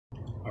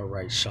All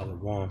right,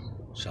 Shalom,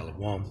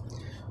 Shalom.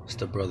 It's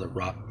the brother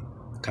Rock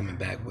coming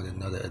back with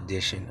another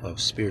edition of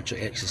spiritual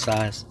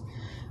exercise.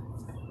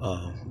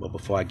 But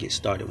before I get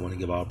started, I want to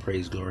give all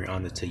praise, glory,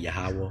 honor to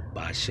Yahweh,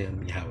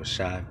 Ba'ashem, Yahweh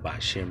Shai,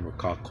 Ba'ashem,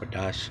 Rakal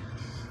Kodash.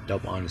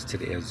 Double honors to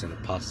the elders and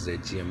apostles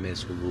at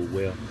GMS who rule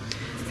well,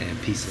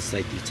 and peace and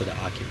safety to the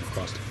occupant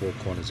across the four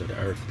corners of the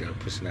earth that are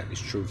pushing out this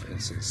truth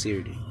and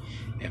sincerity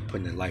and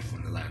putting their life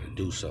on the line to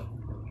do so.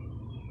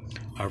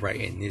 All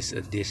right, in this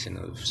edition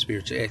of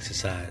spiritual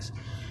exercise,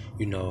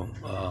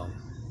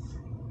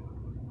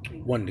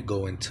 wanted to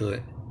go into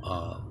it,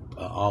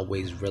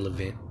 always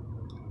relevant,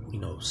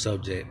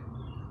 subject,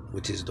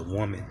 which is the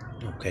woman,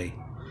 okay,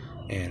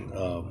 and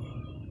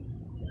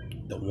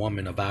the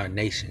woman of our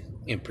nation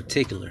in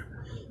particular,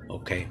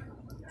 okay,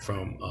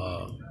 from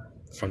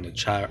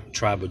the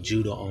tribe of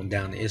Judah on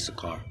down to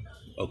Issachar,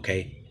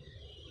 okay,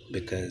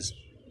 because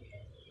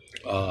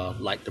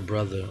like the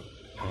brother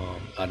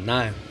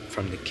Anai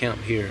from the camp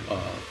here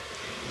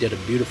did a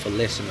beautiful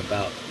lesson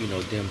about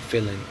them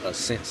feeling a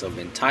sense of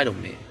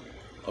entitlement,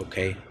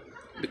 okay,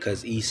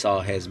 because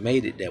Esau has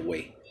made it that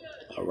way,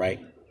 all right,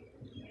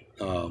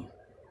 and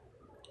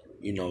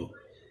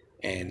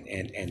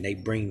they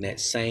bring that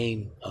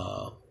same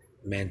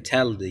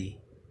mentality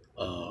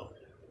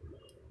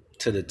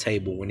to the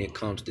table when it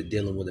comes to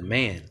dealing with a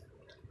man,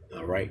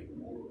 all right,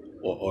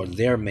 or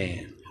their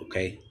man,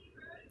 okay.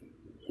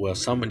 Well,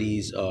 some of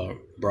these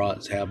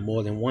broads have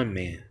more than one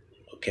man,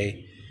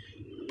 okay,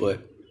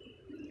 but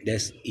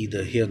that's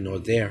either here nor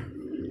there.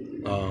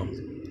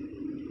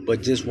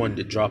 But just wanted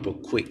to drop a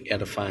quick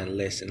edifying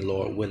lesson,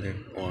 Lord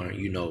willing, on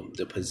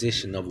the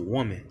position of a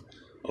woman,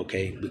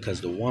 okay, because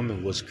the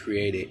woman was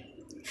created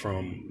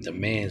from the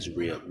man's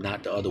rib,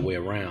 not the other way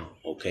around,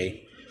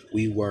 okay.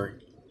 We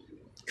weren't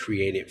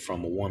created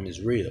from a woman's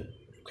rib,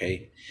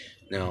 okay.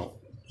 Now,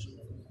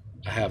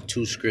 I have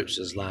two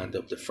scriptures lined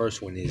up. The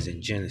first one is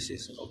in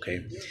Genesis,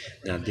 okay.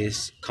 Now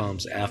this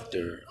comes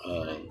after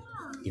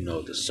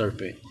the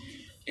serpent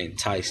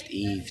enticed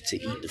Eve to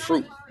eat the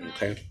fruit,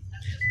 okay.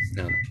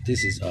 Now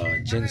this is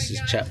Genesis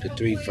chapter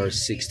 3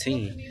 verse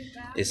 16.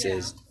 It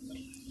says,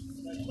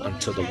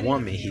 unto the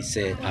woman he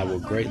said, I will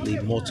greatly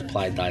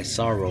multiply thy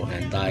sorrow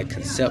and thy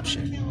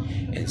conception.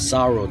 In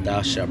sorrow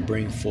thou shalt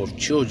bring forth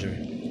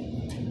children.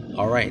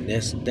 All right,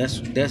 that's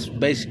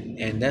basic,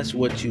 and that's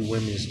what you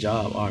women's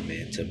job are,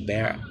 man, to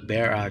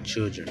bear our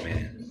children,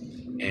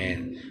 man.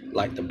 And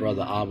like the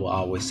brother Abba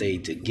always say,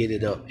 to get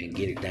it up and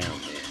get it down,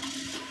 man.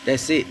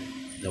 That's it,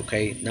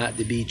 okay. Not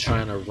to be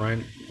trying to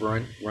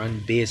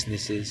run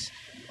businesses,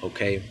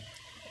 okay.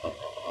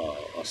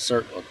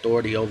 Assert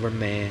authority over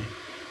man,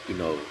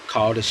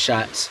 call the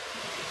shots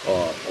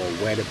or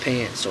wear the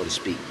pants, so to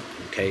speak,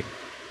 okay.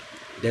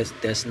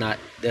 That's not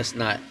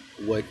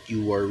what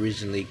you were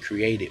originally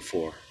created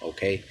for,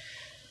 okay.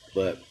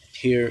 But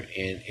here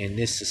in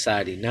this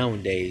society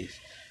nowadays,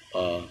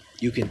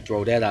 you can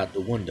throw that out the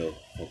window,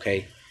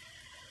 okay.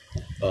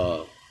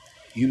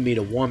 You meet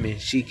a woman,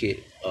 she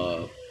could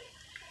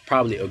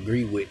probably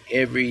agree with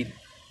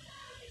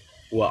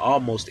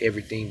almost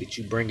everything that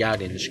you bring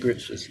out in the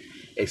scriptures,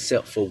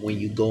 except for when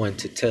you go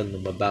into telling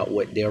them about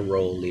what their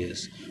role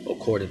is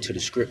according to the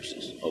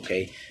scriptures,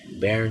 okay.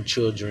 Bearing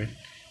children,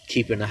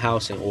 keeping the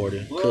house in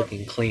order,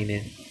 cooking,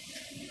 cleaning,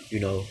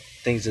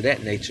 things of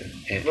that nature,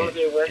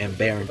 and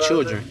bearing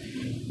children,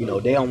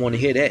 they don't want to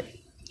hear that.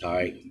 All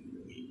right,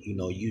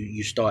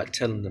 you start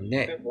telling them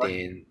that,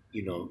 then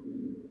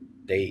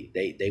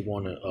they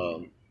want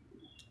to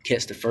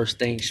catch the first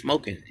thing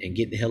smoking and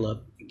get the hell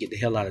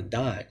out of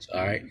Dodge.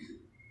 All right,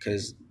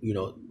 because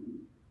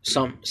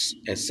some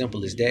as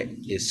simple as that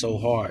is so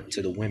hard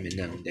to the women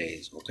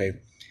nowadays. Okay,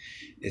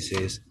 it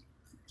says,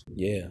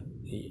 yeah,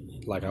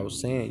 like I was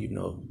saying,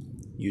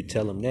 you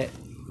tell them that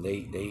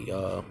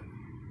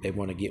they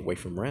want to get away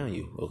from around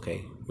you,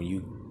 okay. When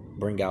you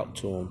bring out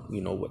to them,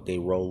 what their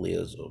role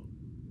is,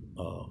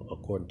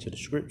 according to the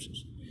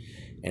scriptures,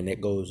 and that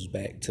goes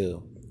back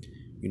to,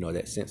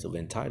 that sense of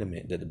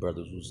entitlement that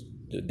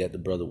the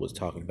brother was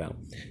talking about.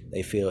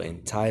 They feel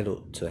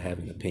entitled to have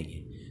an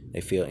opinion.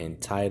 They feel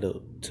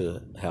entitled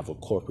to have a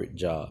corporate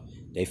job.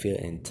 They feel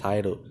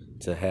entitled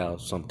to have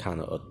some kind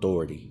of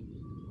authority,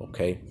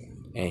 okay.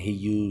 And he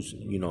used,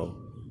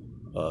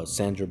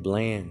 Sandra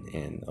Bland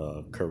and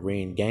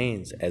Corinne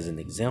Gaines as an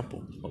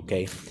example,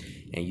 okay.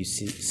 And you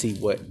see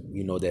what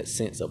that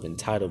sense of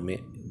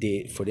entitlement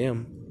did for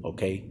them,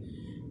 okay.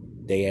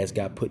 They ass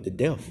got put to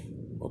death,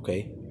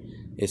 okay.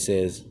 It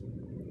says,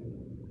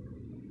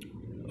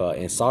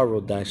 in sorrow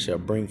thou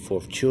shalt bring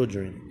forth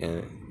children,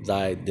 and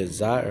thy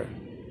desire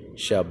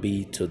shall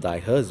be to thy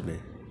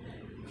husband,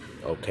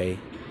 okay.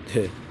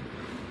 The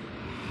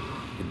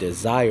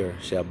desire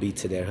shall be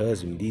to their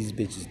husband. These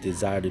bitches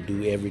desire to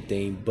do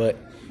everything but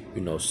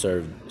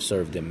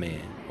serve their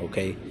man,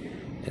 okay.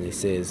 And it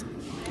says,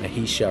 and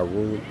he shall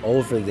rule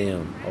over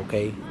them,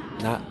 okay,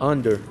 not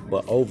under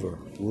but over,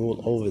 rule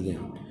over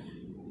them.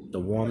 The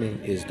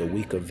woman is the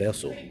weaker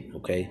vessel,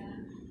 okay.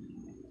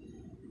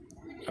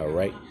 All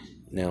right,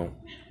 now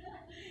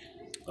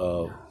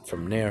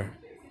from there,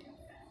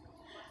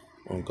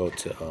 I'm gonna go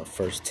to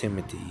 1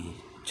 Timothy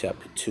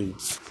chapter 2.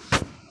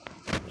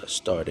 Let's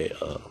start at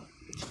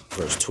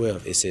verse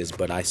 12. It says,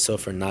 "But I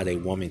suffer not a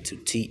woman to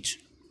teach,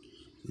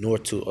 nor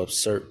to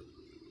assert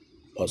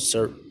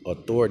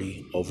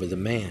authority over the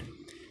man,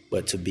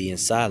 but to be in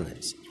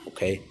silence."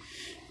 Okay.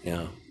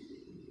 Now,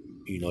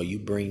 you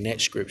bring that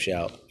scripture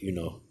out,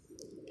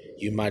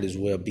 you might as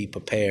well be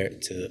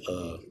prepared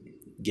to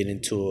get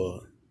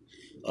into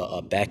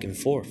a back and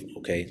forth,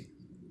 okay?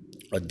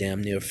 A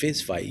damn near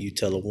fist fight. You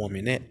tell a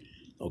woman that,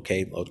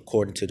 okay,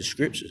 according to the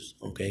scriptures,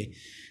 okay?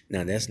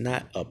 Now, that's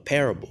not a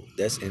parable.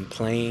 That's in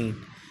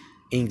plain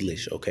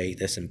English, okay?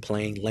 That's in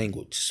plain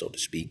language, so to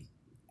speak,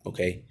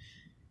 okay?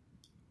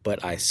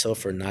 "But I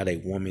suffer not a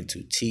woman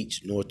to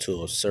teach, nor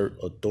to assert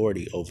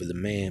authority over the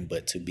man,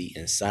 but to be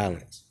in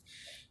silence."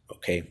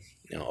 Okay.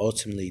 Now,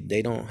 ultimately,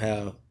 they don't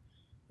have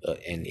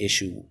an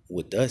issue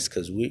with us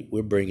because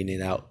we're bringing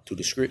it out through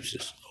the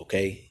scriptures.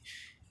 Okay.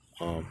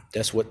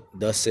 That's what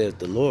thus says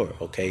the Lord.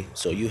 Okay.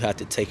 So you have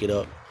to take it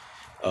up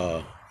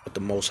with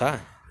the Most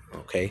High.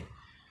 Okay.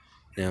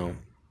 Now,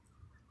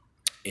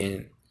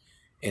 in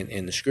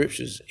the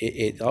scriptures,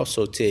 it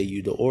also tell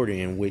you the order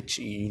in which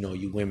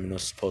you women are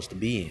supposed to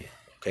be in.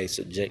 Okay.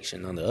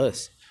 Subjection under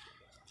us.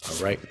 All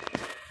right.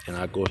 And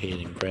I'll go ahead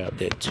and grab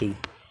that too.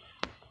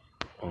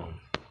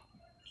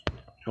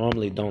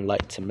 Normally don't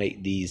like to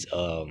make these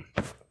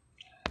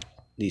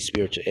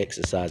spiritual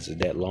exercises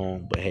that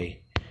long, but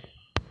hey.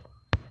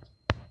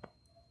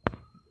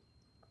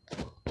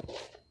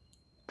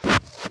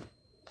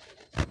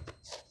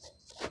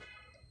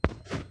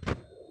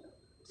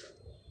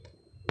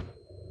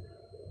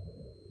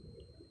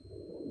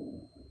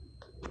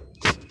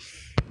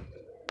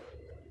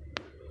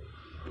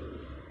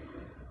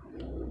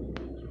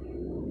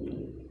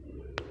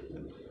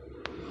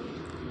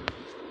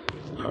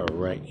 All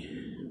right.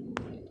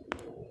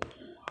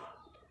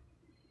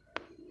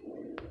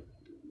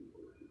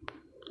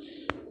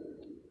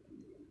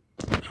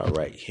 All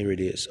right, here it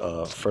is.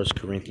 1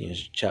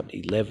 Corinthians chapter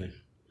 11.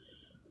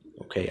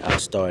 Okay, I'll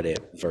start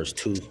at verse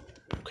 2.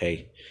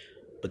 Okay,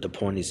 but the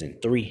point is in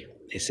 3.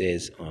 It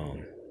says,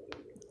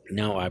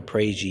 now I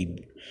praise you,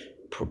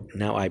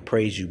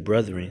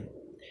 brethren,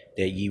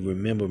 that ye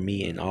remember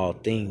me in all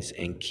things,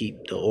 and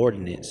keep the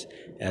ordinance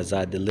as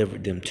I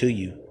delivered them to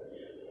you.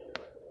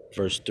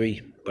 Verse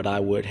 3, but I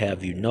would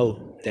have you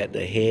know that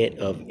the head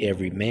of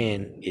every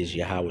man is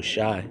Yahweh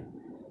Shai.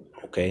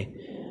 Okay,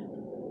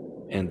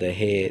 and the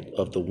head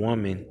of the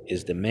woman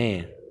is the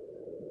man,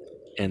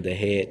 and the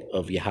head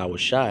of Yahweh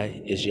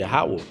Shai is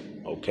Yahweh.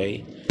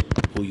 Okay,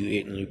 who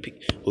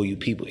you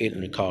people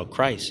ignorantly call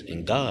Christ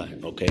and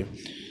God. Okay,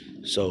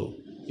 so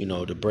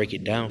to break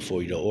it down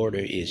for you, the order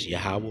is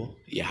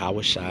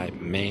Yahweh Shai,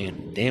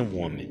 man, then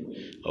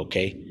woman.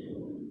 Okay,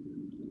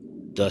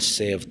 thus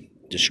saith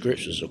the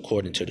scriptures,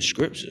 according to the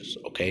scriptures.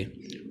 Okay,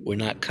 we're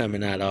not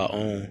coming out our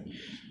own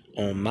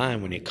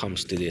mind when it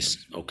comes to this.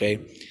 Okay,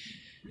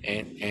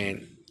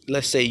 and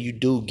let's say you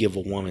do give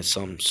a woman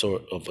some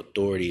sort of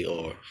authority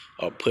or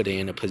put her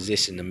in a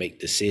position to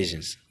make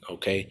decisions.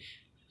 Okay,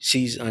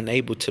 she's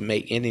unable to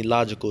make any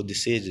logical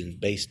decisions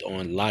based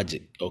on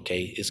logic.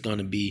 Okay, it's going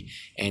to be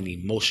an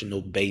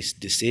emotional based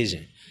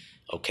decision.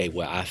 Okay,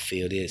 well, I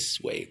feel this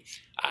way,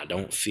 I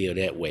don't feel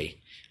that way.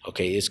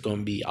 Okay, it's going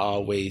to be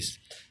always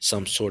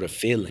some sort of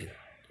feeling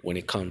when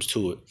it comes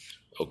to it.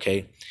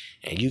 Okay,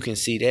 and you can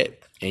see that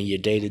in your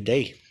day to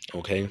day.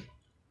 Okay,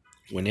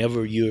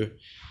 whenever you're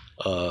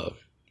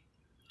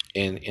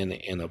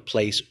in a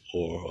place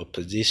or a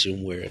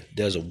position where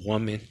there's a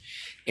woman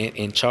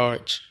in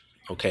charge,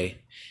 okay,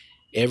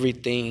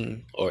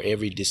 everything or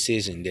every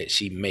decision that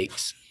she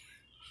makes,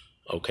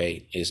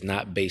 okay, is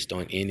not based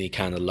on any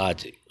kind of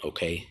logic.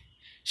 Okay,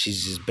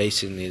 she's just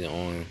basing it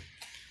on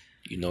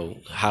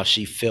how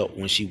she felt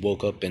when she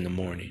woke up in the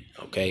morning.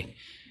 Okay,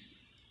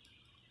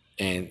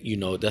 and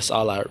that's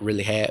all I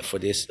really had for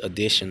this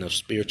edition of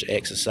spiritual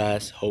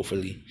exercise.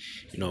 Hopefully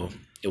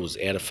it was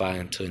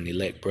edifying to an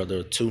elect brother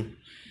or two.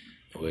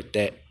 With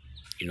that,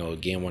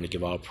 again, want to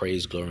give all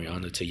praise, glory, and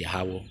honor to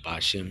Yahweh,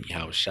 Ba'ashem,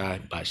 Yahweh Shai,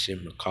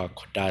 Ba'ashem, Rakar,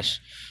 Kodash,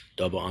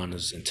 double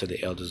honors, and to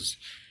the elders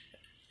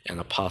and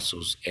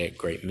apostles at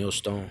Great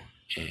Millstone,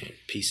 and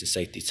peace and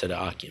safety to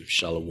the Akim.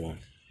 Shalom.